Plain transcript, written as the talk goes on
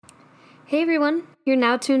Hey everyone, you're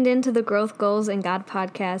now tuned in to the Growth Goals and God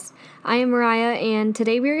podcast. I am Mariah, and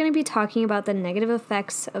today we are going to be talking about the negative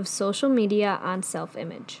effects of social media on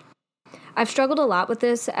self-image. I've struggled a lot with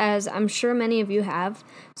this, as I'm sure many of you have,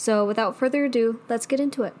 so without further ado, let's get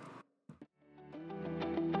into it.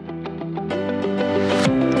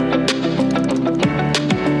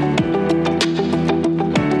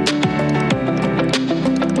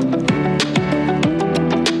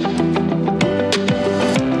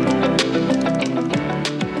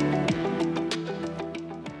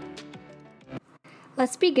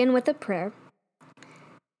 Let's begin with a prayer.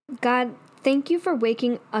 God, thank you for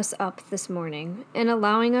waking us up this morning and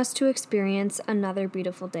allowing us to experience another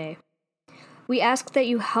beautiful day. We ask that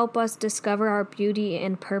you help us discover our beauty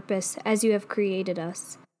and purpose as you have created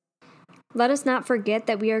us. Let us not forget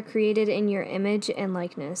that we are created in your image and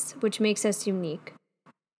likeness, which makes us unique.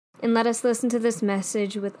 And let us listen to this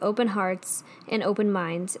message with open hearts and open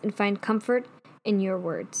minds and find comfort in your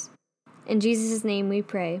words. In Jesus' name we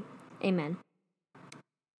pray. Amen.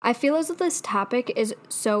 I feel as though this topic is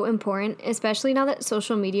so important, especially now that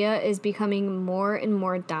social media is becoming more and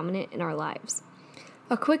more dominant in our lives.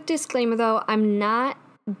 A quick disclaimer though, I'm not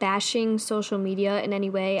bashing social media in any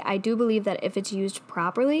way. I do believe that if it's used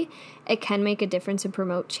properly, it can make a difference and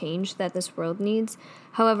promote change that this world needs.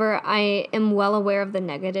 However, I am well aware of the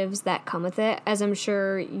negatives that come with it, as I'm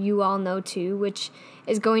sure you all know too, which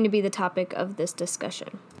is going to be the topic of this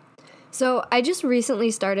discussion. So I just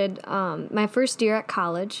recently started my first year at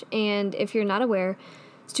college, and if you're not aware,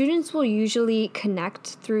 students will usually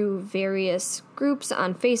connect through various groups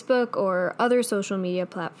on Facebook or other social media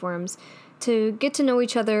platforms to get to know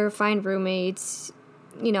each other, find roommates,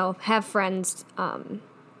 have friends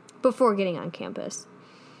before getting on campus.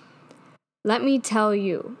 Let me tell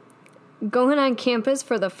you, going on campus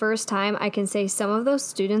for the first time, I can say some of those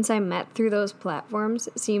students I met through those platforms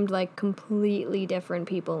seemed like completely different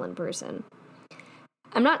people in person.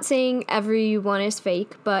 I'm not saying everyone is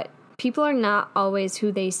fake, but people are not always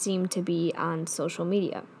who they seem to be on social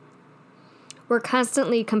media. We're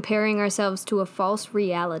constantly comparing ourselves to a false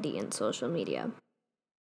reality in social media.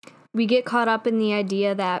 We get caught up in the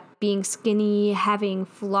idea that being skinny, having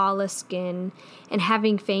flawless skin, and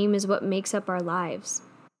having fame is what makes up our lives.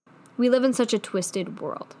 We live in such a twisted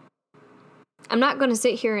world. I'm not going to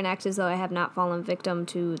sit here and act as though I have not fallen victim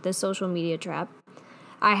to the social media trap.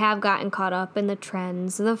 I have gotten caught up in the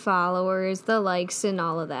trends, the followers, the likes, and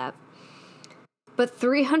all of that. But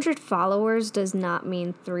 300 followers does not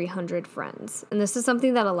mean 300 friends. And this is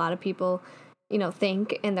something that a lot of people,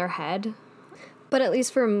 think in their head. But at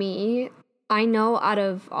least for me, I know out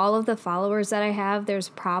of all of the followers that I have, there's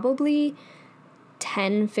probably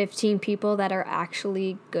 10, 15 people that are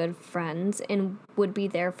actually good friends and would be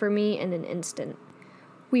there for me in an instant.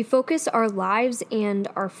 We focus our lives and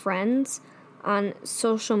our friends on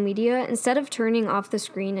social media instead of turning off the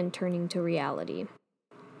screen and turning to reality.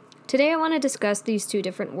 Today I want to discuss these two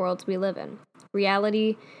different worlds we live in,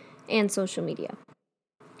 reality and social media.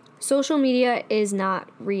 Social media is not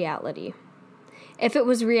reality. If it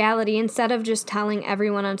was reality, instead of just telling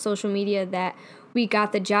everyone on social media that we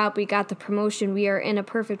got the job, we got the promotion, we are in a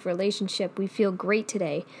perfect relationship, we feel great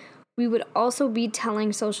today, we would also be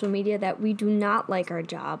telling social media that we do not like our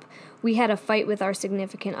job, we had a fight with our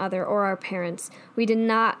significant other or our parents, we did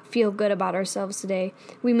not feel good about ourselves today,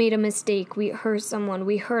 we made a mistake, we hurt someone,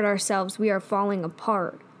 we hurt ourselves, we are falling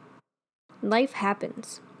apart. Life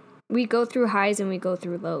happens. We go through highs and we go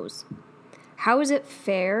through lows. How is it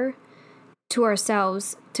fair to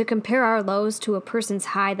ourselves to compare our lows to a person's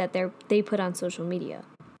high that they put on social media?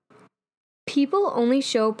 People only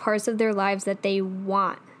show parts of their lives that they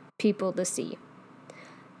want people to see.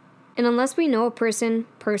 And unless we know a person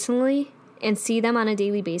personally and see them on a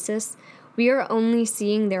daily basis, we are only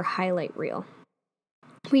seeing their highlight reel.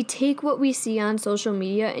 We take what we see on social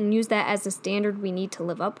media and use that as a standard we need to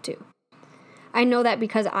live up to. I know that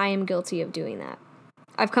because I am guilty of doing that.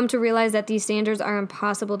 I've come to realize that these standards are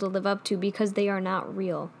impossible to live up to because they are not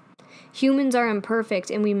real. Humans are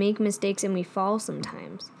imperfect and we make mistakes and we fall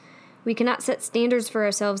sometimes. We cannot set standards for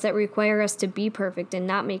ourselves that require us to be perfect and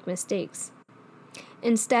not make mistakes.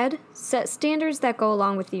 Instead, set standards that go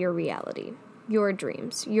along with your reality, your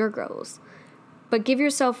dreams, your goals, but give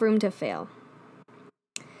yourself room to fail.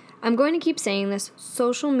 I'm going to keep saying this.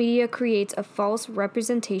 Social media creates a false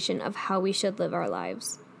representation of how we should live our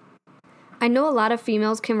lives. I know a lot of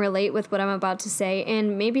females can relate with what I'm about to say,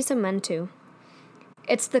 and maybe some men too.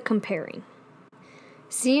 It's the comparing.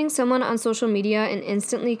 Seeing someone on social media and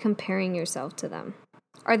instantly comparing yourself to them.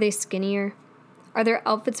 Are they skinnier? Are their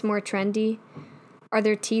outfits more trendy? Are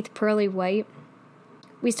their teeth pearly white?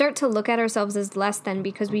 We start to look at ourselves as less than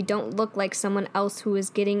because we don't look like someone else who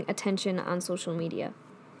is getting attention on social media.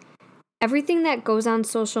 Everything that goes on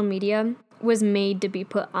social media was made to be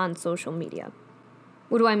put on social media.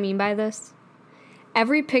 What do I mean by this?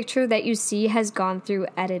 Every picture that you see has gone through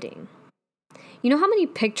editing. You know how many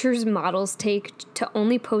pictures models take to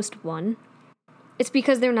only post one? It's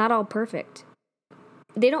because they're not all perfect.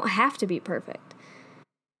 They don't have to be perfect.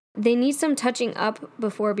 They need some touching up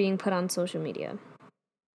before being put on social media.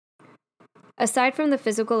 Aside from the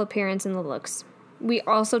physical appearance and the looks, we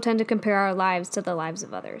also tend to compare our lives to the lives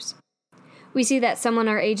of others. We see that someone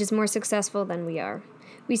our age is more successful than we are.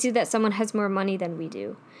 We see that someone has more money than we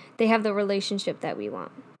do. They have the relationship that we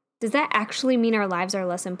want. Does that actually mean our lives are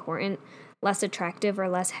less important, less attractive, or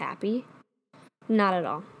less happy? Not at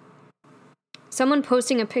all. Someone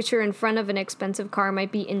posting a picture in front of an expensive car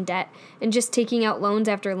might be in debt and just taking out loans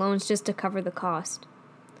after loans just to cover the cost.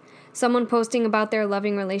 Someone posting about their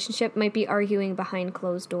loving relationship might be arguing behind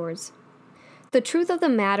closed doors. The truth of the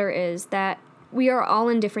matter is that we are all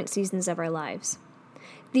in different seasons of our lives.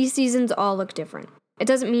 These seasons all look different. It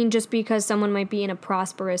doesn't mean just because someone might be in a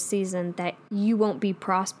prosperous season that you won't be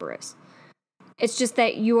prosperous. It's just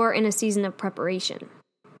that you are in a season of preparation.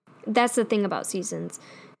 That's the thing about seasons.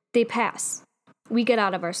 They pass. We get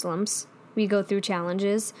out of our slumps. We go through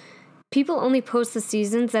challenges. People only post the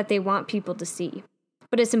seasons that they want people to see.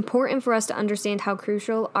 But it's important for us to understand how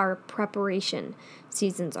crucial our preparation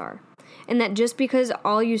seasons are. And that just because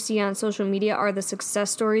all you see on social media are the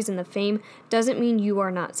success stories and the fame doesn't mean you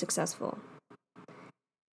are not successful.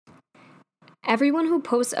 Everyone who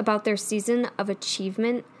posts about their season of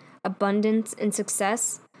achievement, abundance, and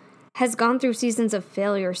success has gone through seasons of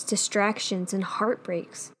failures, distractions, and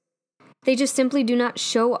heartbreaks. They just simply do not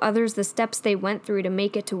show others the steps they went through to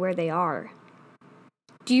make it to where they are.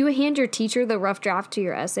 Do you hand your teacher the rough draft to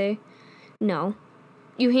your essay? No.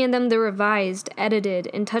 You hand them the revised, edited,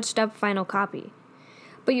 and touched up final copy.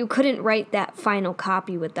 But you couldn't write that final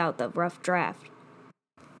copy without the rough draft.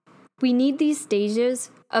 We need these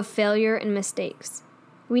stages of failure and mistakes.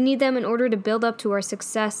 We need them in order to build up to our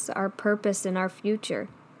success, our purpose, and our future.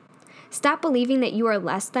 Stop believing that you are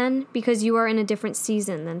less than because you are in a different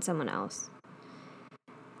season than someone else.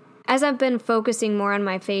 As I've been focusing more on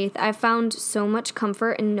my faith, I've found so much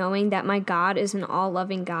comfort in knowing that my God is an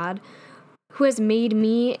all-loving God who has made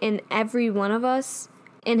me and every one of us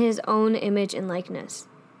in his own image and likeness.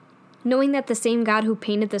 Knowing that the same God who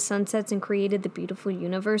painted the sunsets and created the beautiful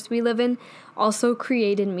universe we live in also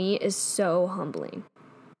created me is so humbling.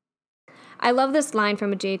 I love this line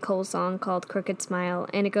from a J. Cole song called Crooked Smile,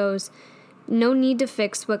 and it goes, "No need to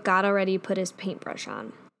fix what God already put his paintbrush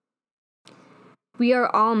on." We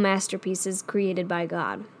are all masterpieces created by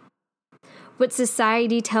God. What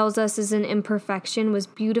society tells us is an imperfection was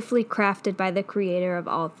beautifully crafted by the Creator of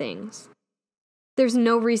all things. There's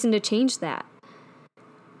no reason to change that.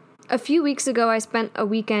 A few weeks ago, I spent a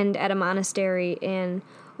weekend at a monastery, and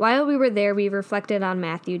while we were there, we reflected on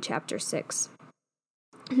Matthew chapter 6.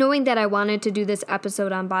 Knowing that I wanted to do this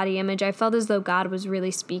episode on body image, I felt as though God was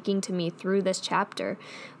really speaking to me through this chapter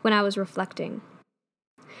when I was reflecting.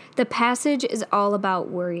 The passage is all about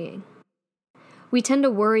worrying. We tend to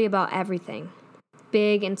worry about everything,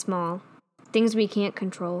 big and small, things we can't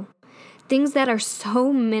control, things that are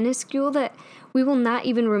so minuscule that we will not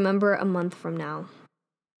even remember a month from now.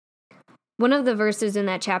 One of the verses in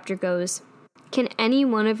that chapter goes, "Can any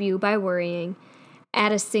one of you, by worrying,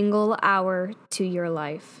 add a single hour to your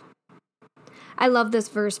life?" I love this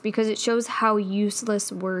verse because it shows how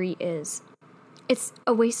useless worry is. It's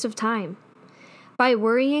a waste of time. By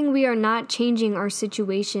worrying, we are not changing our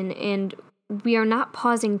situation and we are not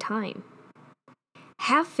pausing time.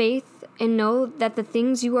 Have faith and know that the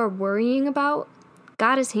things you are worrying about,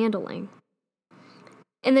 God is handling.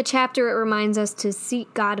 In the chapter, it reminds us to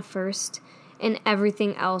seek God first, and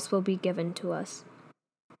everything else will be given to us.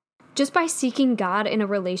 Just by seeking God in a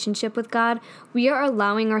relationship with God, we are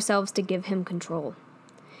allowing ourselves to give Him control.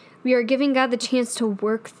 We are giving God the chance to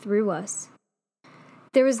work through us.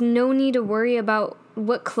 There is no need to worry about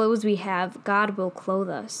what clothes we have. God will clothe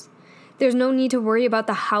us. There's no need to worry about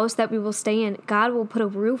the house that we will stay in. God will put a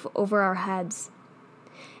roof over our heads.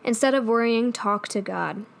 Instead of worrying, talk to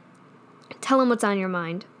God. Tell Him what's on your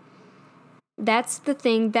mind. That's the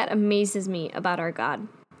thing that amazes me about our God.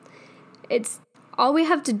 It's all we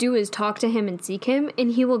have to do is talk to Him and seek Him,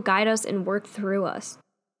 and He will guide us and work through us.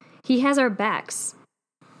 He has our backs.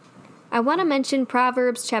 I want to mention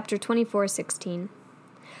Proverbs chapter 24:16.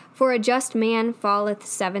 "For a just man falleth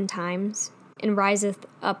 7 times, and riseth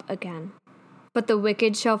up again, but the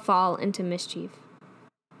wicked shall fall into mischief."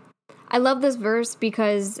 I love this verse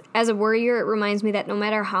because as a worrier, it reminds me that no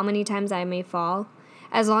matter how many times I may fall,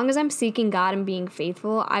 as long as I'm seeking God and being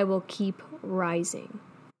faithful, I will keep rising.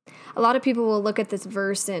 A lot of people will look at this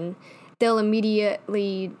verse and they'll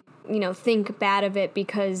immediately, think bad of it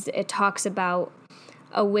because it talks about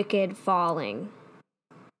a wicked falling.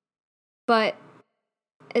 But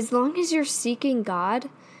as long as you're seeking God,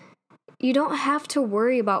 you don't have to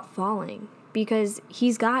worry about falling because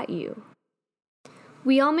He's got you.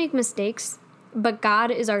 We all make mistakes, but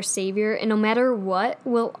God is our Savior, and no matter what,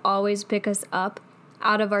 will always pick us up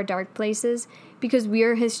out of our dark places because we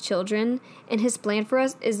are His children, and His plan for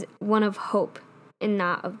us is one of hope and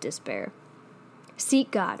not of despair.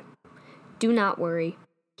 Seek God. Do not worry.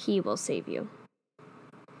 He will save you.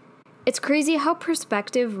 It's crazy how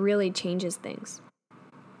perspective really changes things.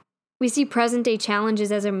 We see present-day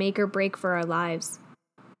challenges as a make or break for our lives.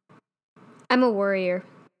 I'm a worrier.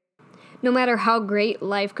 No matter how great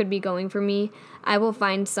life could be going for me, I will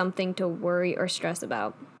find something to worry or stress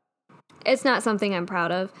about. It's not something I'm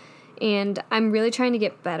proud of, and I'm really trying to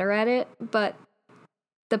get better at it, but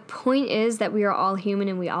the point is that we are all human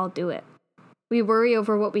and we all do it. We worry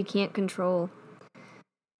over what we can't control.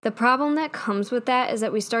 The problem that comes with that is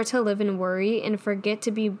that we start to live in worry and forget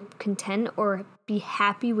to be content or be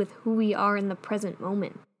happy with who we are in the present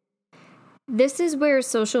moment. This is where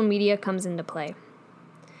social media comes into play.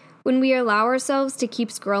 When we allow ourselves to keep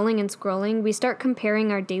scrolling and scrolling, we start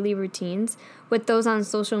comparing our daily routines with those on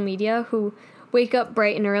social media who wake up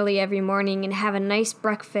bright and early every morning and have a nice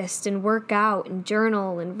breakfast and work out and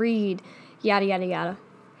journal and read, yada, yada, yada.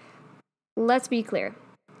 Let's be clear.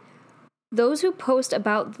 Those who post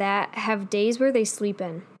about that have days where they sleep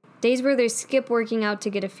in, days where they skip working out to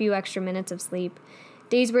get a few extra minutes of sleep,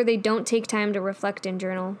 days where they don't take time to reflect and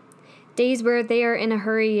journal, days where they are in a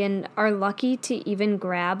hurry and are lucky to even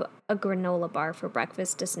grab a granola bar for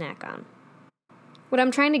breakfast to snack on. What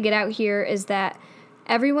I'm trying to get out here is that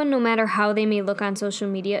everyone, no matter how they may look on social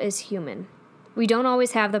media, is human. We don't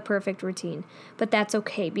always have the perfect routine, but that's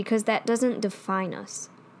okay because that doesn't define us.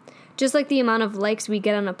 Just like the amount of likes we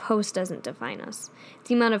get on a post doesn't define us.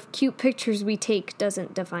 The amount of cute pictures we take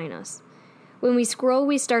doesn't define us. When we scroll,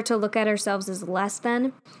 we start to look at ourselves as less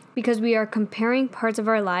than because we are comparing parts of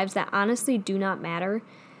our lives that honestly do not matter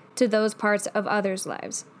to those parts of others'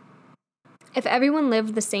 lives. If everyone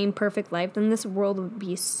lived the same perfect life, then this world would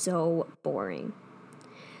be so boring.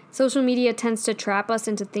 Social media tends to trap us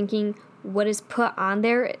into thinking what is put on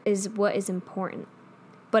there is what is important,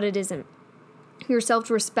 but it isn't. Your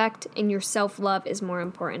self-respect and your self-love is more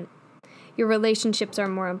important. Your relationships are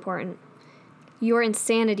more important. Your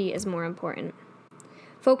insanity is more important.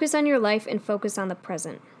 Focus on your life and focus on the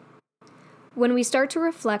present. When we start to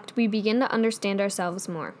reflect, we begin to understand ourselves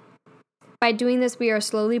more. By doing this, we are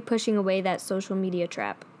slowly pushing away that social media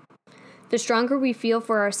trap. The stronger we feel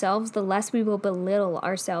for ourselves, the less we will belittle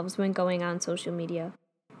ourselves when going on social media.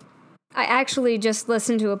 I actually just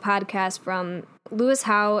listened to a podcast from Lewis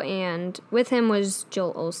Howe, and with him was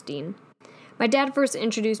Joel Osteen. My dad first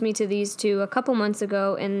introduced me to these two a couple months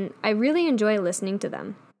ago, and I really enjoy listening to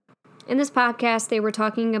them. In this podcast, they were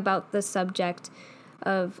talking about the subject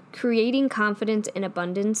of creating confidence and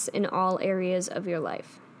abundance in all areas of your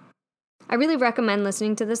life. I really recommend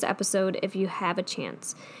listening to this episode if you have a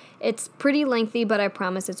chance. It's pretty lengthy, but I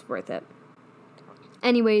promise it's worth it.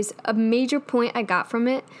 Anyways, a major point I got from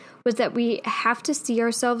it was that we have to see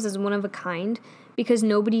ourselves as one of a kind because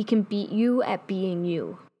nobody can beat you at being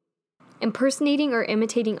you. Impersonating or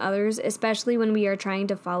imitating others, especially when we are trying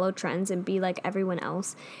to follow trends and be like everyone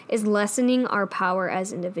else, is lessening our power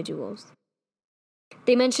as individuals.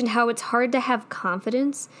 They mentioned how it's hard to have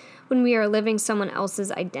confidence when we are living someone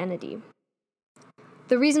else's identity.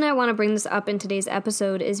 The reason I want to bring this up in today's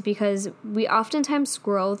episode is because we oftentimes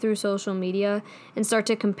scroll through social media and start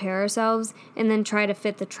to compare ourselves and then try to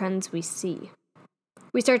fit the trends we see.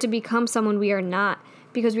 We start to become someone we are not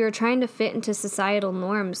because we are trying to fit into societal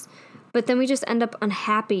norms, but then we just end up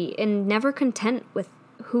unhappy and never content with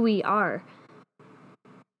who we are.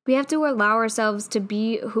 We have to allow ourselves to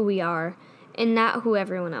be who we are and not who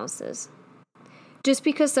everyone else is. Just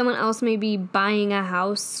because someone else may be buying a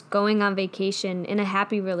house, going on vacation, in a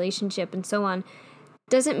happy relationship, and so on,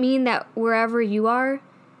 doesn't mean that wherever you are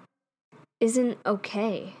isn't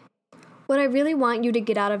okay. What I really want you to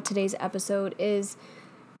get out of today's episode is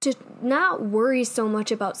to not worry so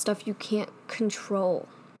much about stuff you can't control.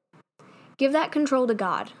 Give that control to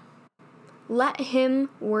God. Let Him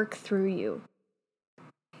work through you.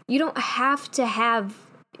 You don't have to have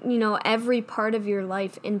every part of your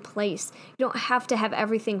life in place. You don't have to have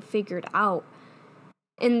everything figured out.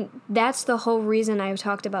 And that's the whole reason I've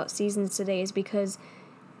talked about seasons today is because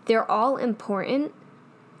they're all important.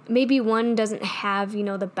 Maybe one doesn't have,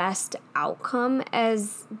 the best outcome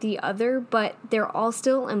as the other, but they're all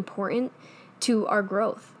still important to our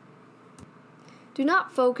growth. Do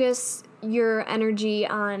not focus your energy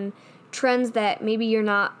on trends that maybe you're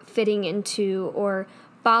not fitting into, or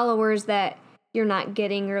followers that you're not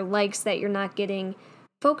getting, or likes that you're not getting.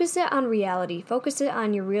 Focus it on reality. Focus it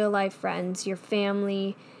on your real life friends, your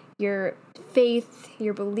family, your faith,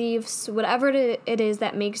 your beliefs, whatever it is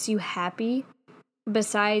that makes you happy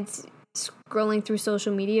besides scrolling through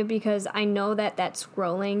social media, because I know that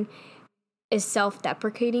scrolling is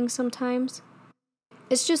self-deprecating sometimes.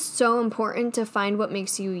 It's just so important to find what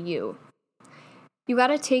makes you you. You got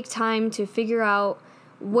to take time to figure out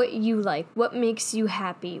what you like, what makes you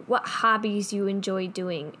happy, what hobbies you enjoy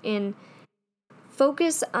doing, and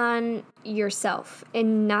focus on yourself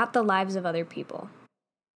and not the lives of other people.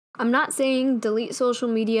 I'm not saying delete social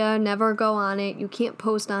media, never go on it, you can't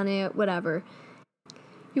post on it, whatever.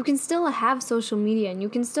 You can still have social media, and you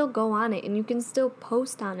can still go on it, and you can still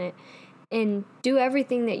post on it and do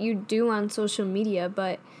everything that you do on social media,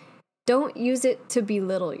 but don't use it to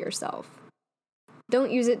belittle yourself.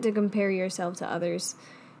 Don't use it to compare yourself to others,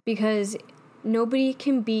 because nobody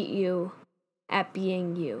can beat you at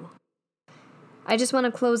being you. I just want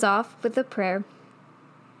to close off with a prayer.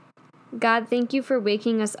 God, thank you for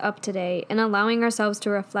waking us up today and allowing ourselves to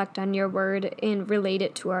reflect on your word and relate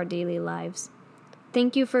it to our daily lives.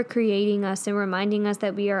 Thank you for creating us and reminding us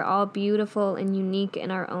that we are all beautiful and unique in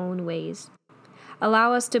our own ways.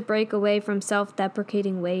 Allow us to break away from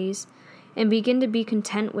self-deprecating ways and begin to be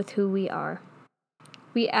content with who we are.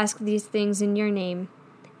 We ask these things in your name.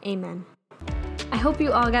 Amen. I hope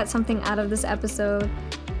you all got something out of this episode.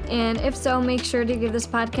 And if so, make sure to give this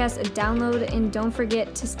podcast a download, and don't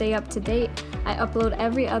forget to stay up to date. I upload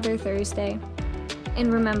every other Thursday.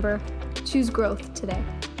 And remember, choose growth today.